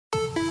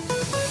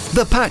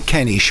The Pat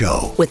Kenny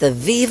Show with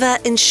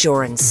Aviva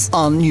Insurance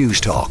on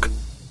News Talk.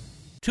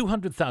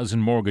 200,000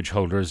 mortgage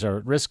holders are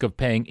at risk of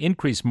paying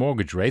increased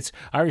mortgage rates.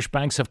 Irish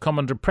banks have come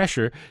under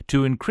pressure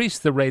to increase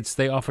the rates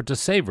they offer to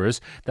savers.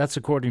 That's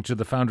according to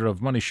the founder of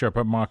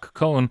Moneysherpa, Mark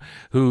Coan,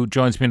 who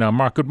joins me now.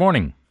 Mark, good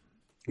morning.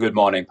 Good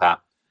morning, Pat.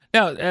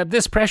 Now,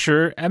 this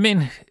pressure, I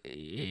mean,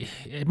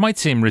 it might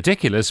seem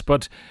ridiculous,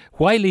 but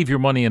why leave your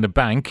money in a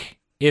bank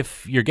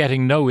if you're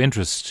getting no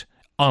interest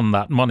on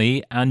that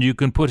money and you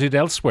can put it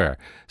elsewhere?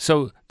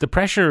 So the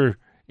pressure,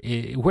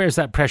 where's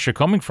that pressure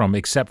coming from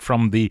except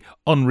from the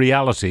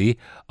unreality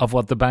of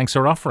what the banks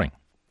are offering?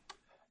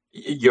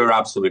 You're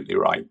absolutely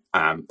right,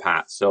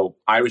 Pat. So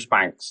Irish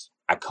banks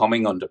are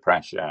coming under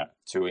pressure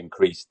to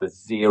increase the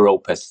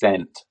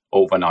 0%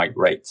 overnight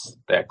rates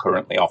they're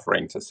currently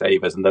offering to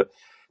savers. And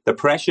the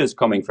pressure is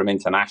coming from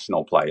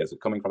international players.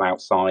 It's coming from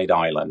outside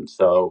Ireland.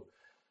 So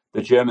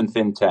the German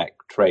fintech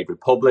Trade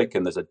Republic,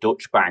 and there's a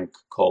Dutch bank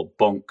called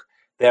Bunk.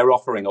 They're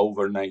offering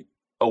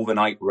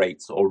overnight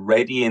rates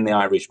already in the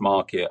Irish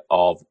market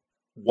of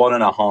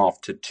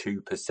 1.5% to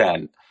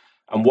 2%.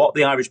 And what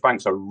the Irish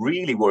banks are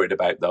really worried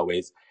about, though,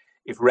 is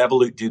if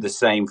Revolut do the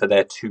same for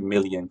their 2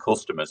 million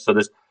customers. So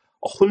there's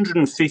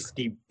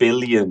 150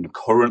 billion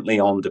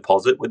currently on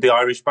deposit with the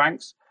Irish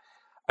banks.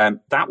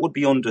 That would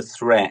be under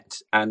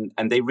threat, and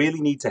they really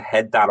need to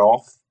head that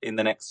off in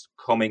the next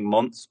coming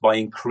months by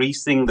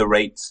increasing the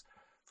rates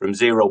from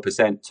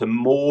 0% to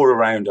more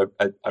around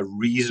a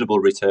reasonable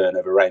return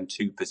of around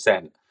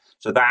 2%.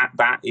 So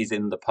that is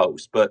in the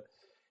post. But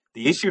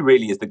the issue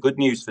really is the good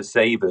news for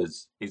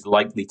savers is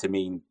likely to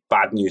mean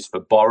bad news for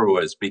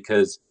borrowers,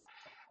 because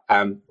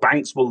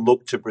banks will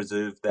look to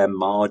preserve their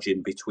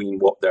margin between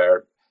what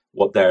they're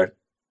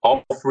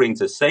offering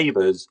to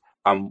savers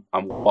and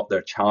what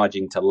they're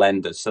charging to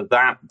lenders. So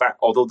that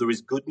although there is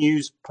good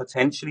news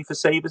potentially for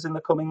savers in the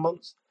coming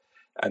months,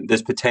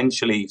 there's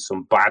potentially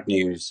some bad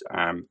news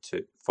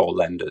for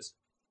lenders.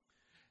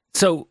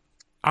 So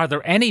are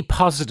there any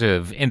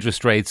positive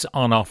interest rates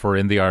on offer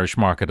in the Irish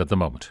market at the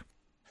moment?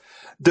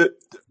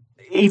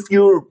 If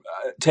you're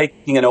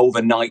taking an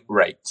overnight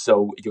rate,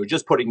 so you're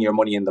just putting your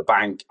money in the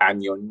bank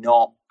and you're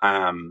not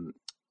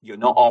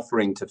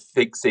offering to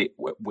fix it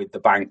with the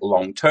bank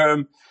long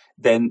term,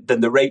 then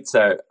the rates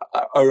are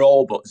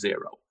all but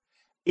zero.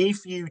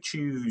 If you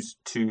choose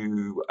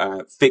to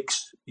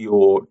fix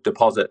your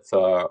deposit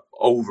for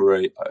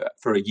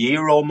a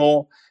year or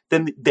more,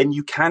 then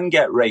you can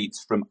get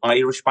rates from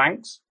Irish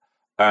banks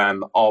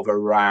of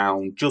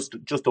around just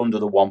under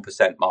the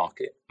 1%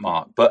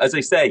 mark. But as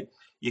I say,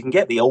 you can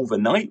get the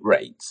overnight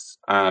rates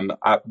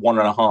at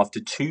 1.5%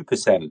 to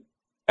 2%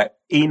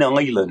 in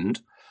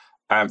Ireland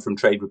from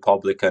Trade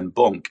Republic and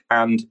Bunk.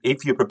 And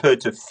if you're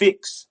prepared to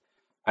fix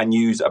and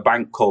use a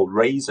bank called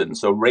Raisin,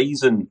 so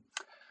Raisin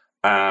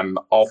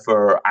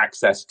offer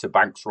access to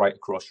banks right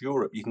across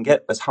Europe, you can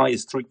get as high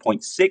as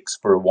 3.6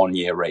 for a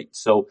 1-year rate.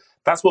 So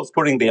that's what's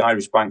putting the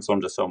Irish banks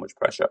under so much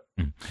pressure.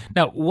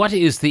 Now, what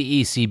is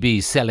the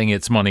ECB selling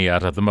its money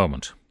at the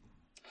moment?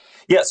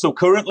 Yeah, so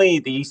currently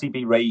the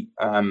ECB rate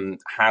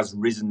has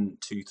risen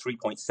to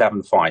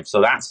 3.75. So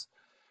that's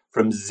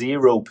from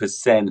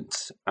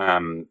 0%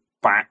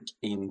 back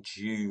in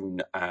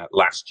June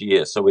last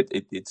year. So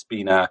it's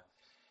been a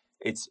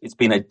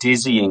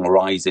dizzying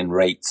rise in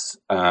rates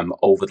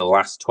over the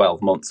last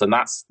 12 months, and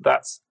that's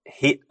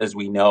hit, as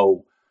we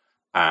know,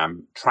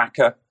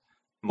 tracker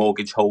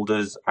mortgage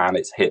holders, and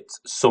it's hit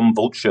some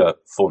vulture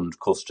fund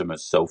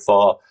customers so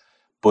far,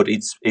 but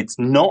it's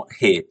not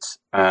hit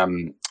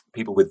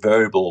people with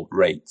variable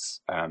rates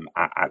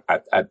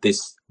at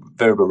this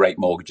variable rate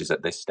mortgages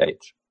at this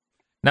stage.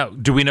 Now,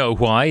 do we know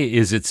why?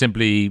 Is it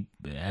simply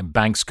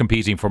banks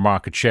competing for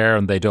market share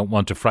and they don't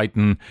want to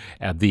frighten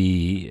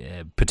the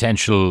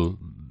potential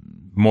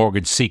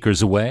mortgage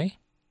seekers away?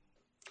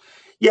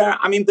 Yeah,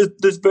 I mean,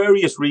 there's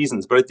various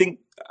reasons, but I think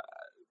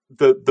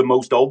the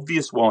most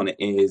obvious one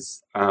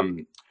is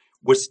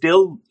we're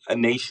still a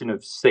nation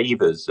of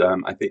savers.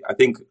 I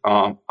think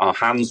our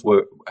hands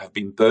have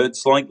been burnt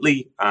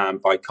slightly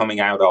by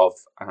coming out of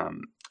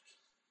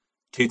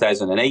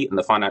 2008 and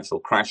the financial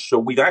crash. So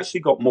we've actually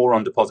got more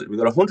on deposit. We've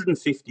got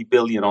 150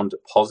 billion on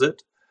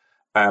deposit,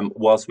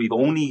 whilst we've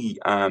only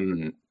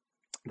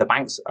the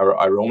banks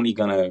are only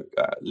going to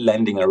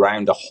lending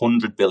around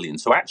 100 billion.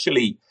 So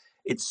actually,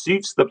 it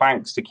suits the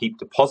banks to keep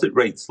deposit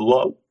rates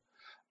low,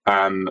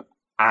 and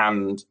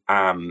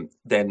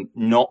then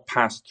not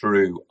pass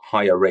through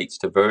higher rates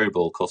to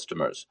variable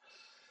customers.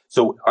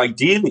 So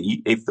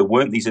ideally, if there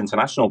weren't these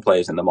international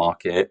players in the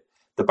market,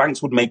 the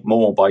banks would make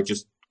more by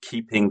just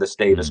keeping the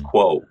status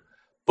quo.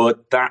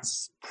 But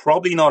that's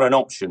probably not an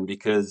option,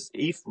 because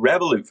if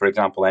Revolut, for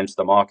example, enters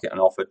the market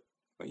and offered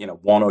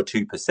 1 or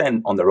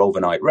 2% on their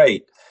overnight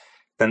rate,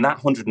 then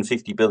that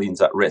 150 billion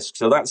is at risk.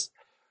 So that's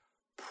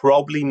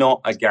probably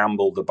not a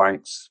gamble the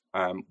banks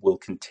will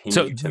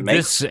continue to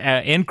make. So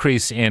this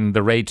increase in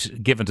the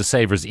rate given to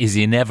savers is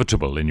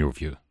inevitable in your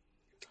view?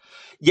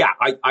 Yeah,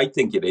 I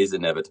think it is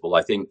inevitable.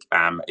 I think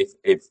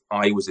if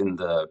I was in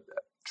the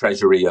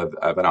treasury of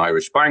an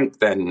Irish bank,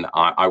 then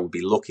I would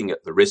be looking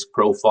at the risk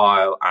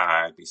profile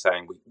and I'd be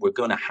saying we're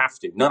going to have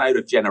to, not out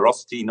of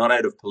generosity, not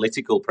out of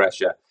political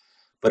pressure,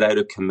 but out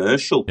of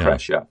commercial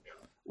pressure,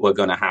 we're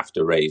going to have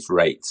to raise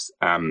rates.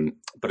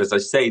 But as I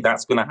say,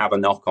 that's going to have a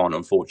knock-on,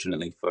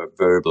 unfortunately, for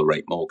variable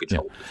rate mortgage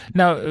holders.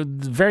 Now,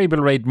 variable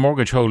rate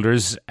mortgage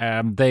holders,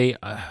 they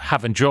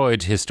have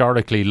enjoyed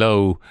historically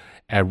low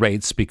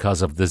rates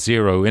because of the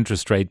zero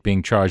interest rate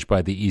being charged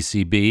by the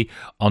ECB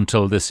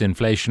until this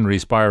inflationary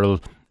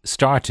spiral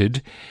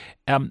started.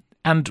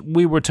 And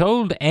we were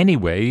told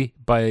anyway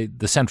by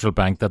the central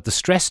bank that the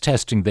stress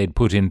testing they'd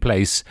put in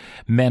place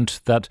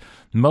meant that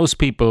most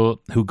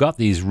people who got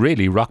these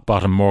really rock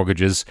bottom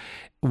mortgages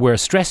were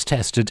stress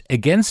tested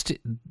against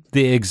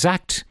the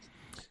exact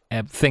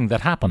thing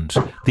that happened,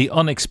 the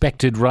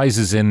unexpected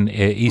rises in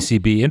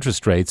ECB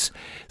interest rates.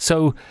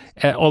 So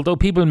although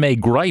people may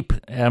gripe,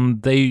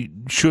 they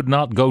should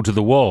not go to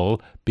the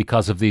wall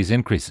because of these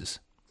increases.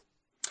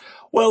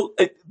 Well,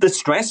 the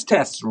stress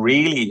test's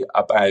really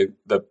about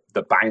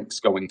the banks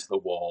going to the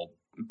wall,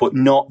 but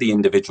not the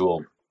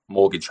individual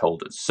mortgage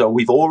holders. So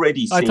we've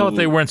already seen... I thought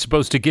they weren't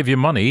supposed to give you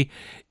money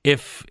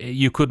if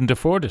you couldn't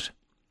afford it.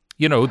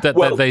 You know,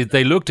 that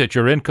they looked at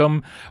your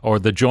income or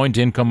the joint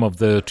income of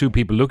the two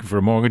people looking for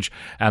a mortgage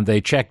and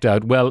they checked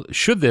out, well,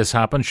 should this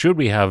happen, should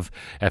we have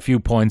a few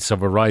points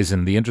of a rise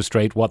in the interest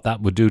rate, what that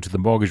would do to the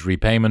mortgage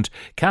repayment?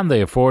 Can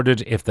they afford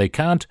it? If they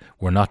can't,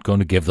 we're not going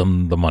to give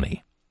them the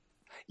money.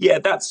 Yeah,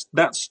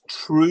 that's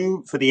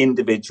true for the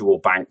individual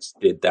banks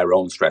did their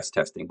own stress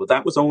testing, but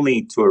that was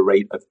only to a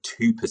rate of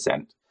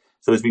 2%.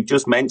 So as we've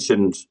just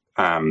mentioned,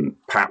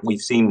 Pat,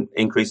 we've seen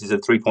increases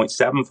of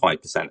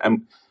 3.75%.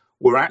 And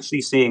we're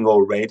actually seeing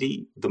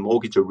already the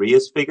mortgage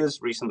arrears figures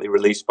recently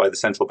released by the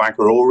central bank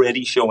are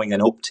already showing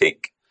an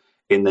uptick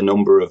in the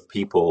number of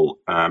people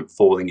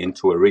falling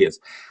into arrears.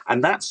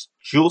 And that's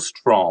just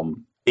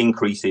from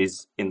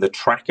increases in the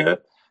tracker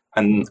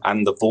and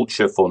the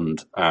vulture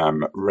fund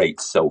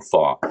rates so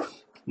far.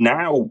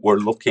 Now we're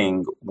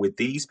looking with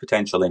these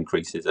potential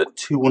increases at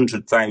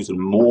 200,000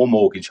 more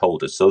mortgage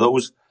holders. So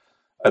those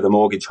are the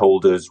mortgage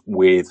holders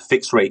with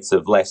fixed rates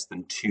of less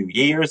than 2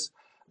 years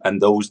and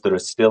those that are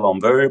still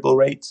on variable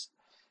rates.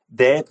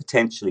 They're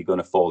potentially going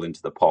to fall into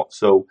the pot.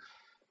 So,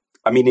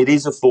 I mean, it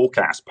is a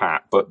forecast,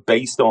 Pat, but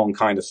based on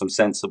kind of some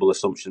sensible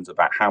assumptions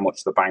about how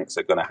much the banks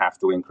are going to have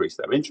to increase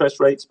their interest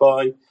rates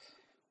by,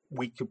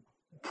 we could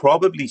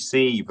probably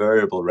see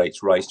variable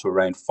rates rise to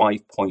around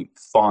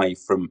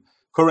 5.5 from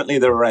currently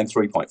they're around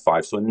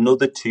 3.5, so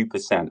another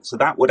 2%. So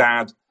that would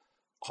add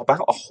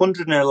about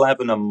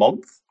 111 a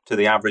month to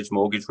the average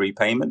mortgage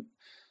repayment,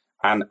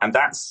 and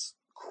that's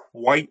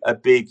quite a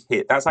big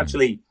hit. It's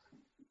actually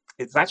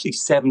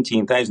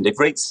 17,000. If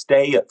rates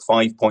stay at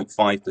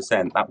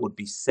 5.5%, that would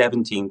be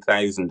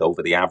 17,000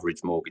 over the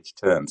average mortgage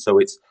term. So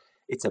it's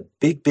a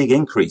big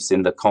increase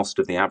in the cost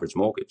of the average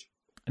mortgage.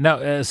 Now,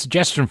 a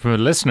suggestion from a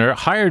listener,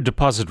 higher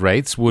deposit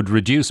rates would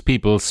reduce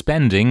people's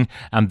spending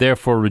and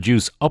therefore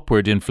reduce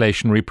upward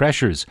inflationary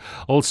pressures.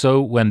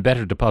 Also, when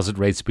better deposit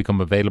rates become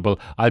available,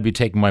 I'll be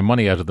taking my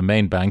money out of the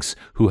main banks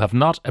who have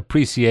not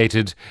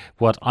appreciated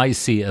what I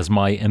see as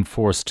my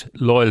enforced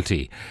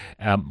loyalty.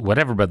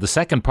 Whatever about the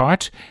second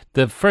part,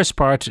 the first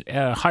part,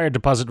 higher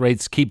deposit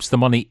rates keeps the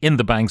money in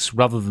the banks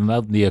rather than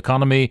out in the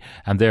economy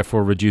and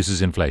therefore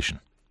reduces inflation.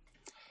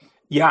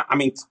 Yeah, I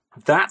mean,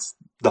 that's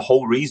the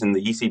whole reason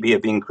the ECB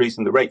have been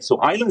increasing the rate. So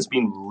Ireland's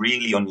been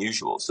really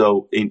unusual.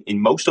 So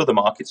in most other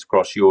markets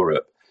across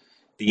Europe,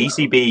 the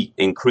ECB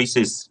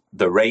increases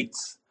the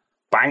rates.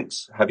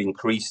 Banks have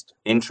increased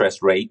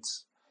interest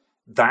rates.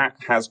 That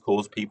has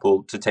caused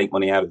people to take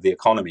money out of the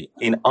economy.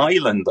 In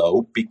Ireland,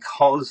 though,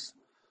 because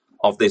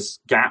of this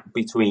gap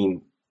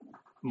between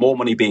more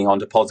money being on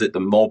deposit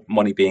than more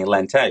money being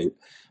lent out,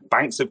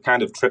 banks have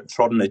kind of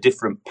trodden a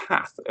different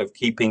path of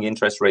keeping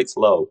interest rates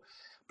low.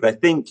 But I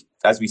think,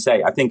 as we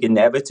say, I think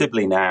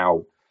inevitably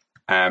now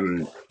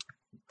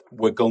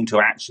we're going to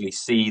actually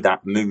see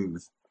that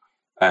move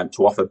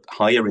to offer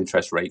higher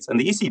interest rates, and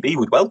the ECB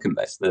would welcome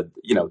this.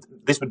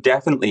 This would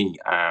definitely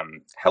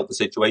help the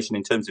situation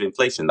in terms of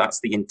inflation.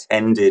 That's the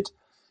intended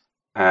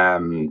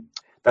outcome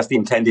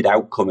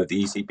of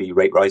the ECB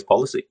rate rise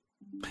policy.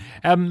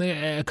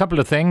 A couple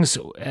of things.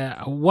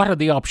 What are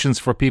the options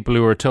for people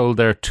who are told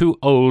they're too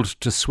old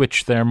to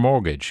switch their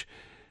mortgage?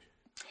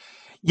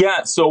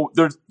 Yeah, so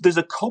there's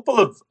a couple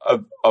of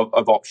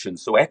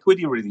options. So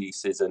equity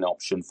release is an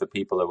option for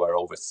people who are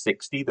over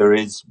 60. There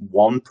is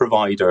one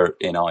provider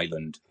in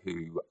Ireland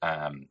who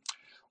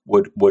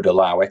would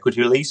allow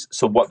equity release.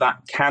 So what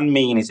that can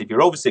mean is if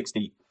you're over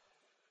 60,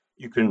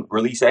 you can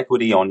release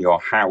equity on your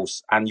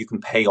house and you can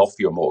pay off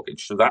your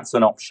mortgage. So that's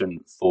an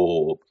option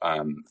for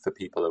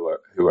people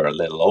who are a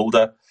little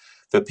older.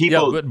 For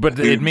people, but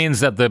it means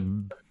that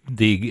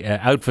the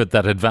outfit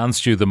that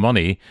advanced you the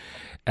money,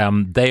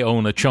 they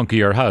own a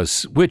chunkier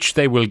house, which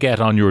they will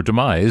get on your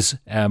demise.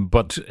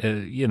 But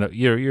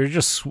you're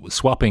just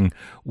swapping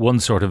one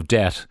sort of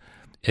debt,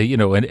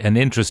 an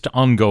interest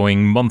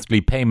ongoing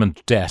monthly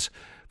payment debt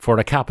for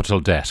a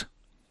capital debt.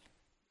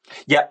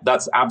 Yeah,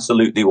 that's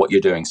absolutely what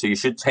you're doing. So you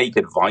should take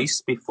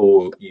advice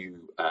before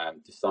you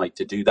decide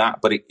to do that.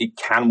 But it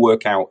can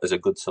work out as a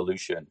good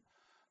solution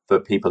for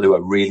people who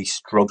are really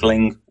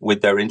struggling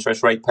with their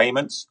interest rate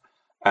payments.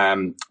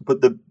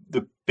 But the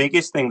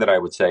biggest thing that I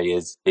would say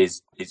is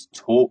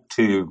talk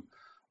to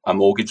a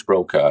mortgage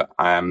broker.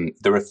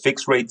 There are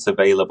fixed rates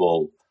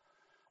available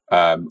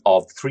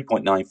of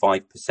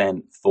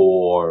 3.95%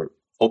 for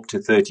up to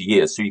 30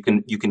 years. So you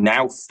can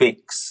now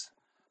fix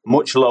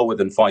much lower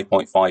than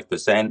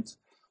 5.5%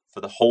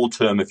 for the whole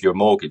term of your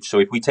mortgage. So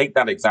if we take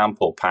that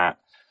example, Pat,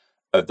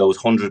 of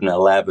those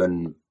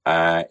 111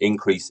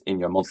 increase in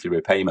your monthly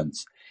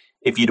repayments,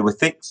 if you were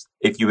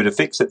to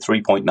fix at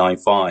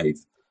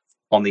 3.95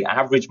 on the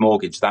average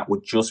mortgage, that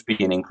would just be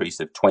an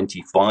increase of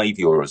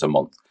 €25 a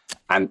month,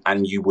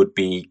 and you would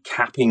be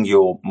capping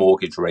your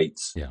mortgage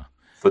rates. Yeah.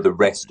 For the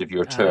rest of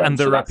your term. And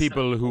there are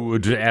people who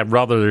would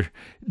rather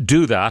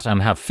do that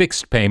and have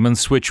fixed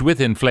payments, which with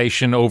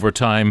inflation over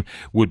time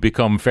would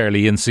become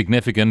fairly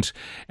insignificant,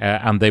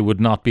 and they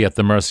would not be at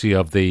the mercy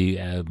of the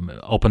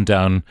up and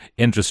down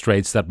interest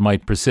rates that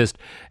might persist.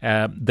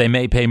 They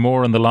may pay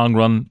more in the long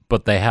run,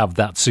 but they have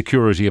that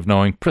security of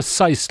knowing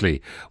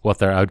precisely what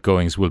their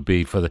outgoings will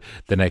be for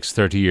the next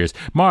 30 years.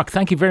 Mark,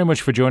 thank you very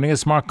much for joining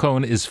us. Mark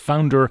Coan is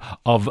founder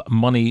of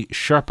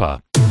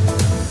Moneysherpa.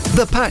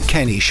 The Pat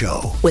Kenny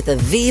Show. With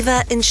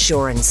Aviva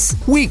Insurance.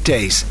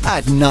 Weekdays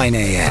at 9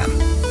 a.m.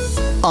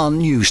 on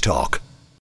News Talk.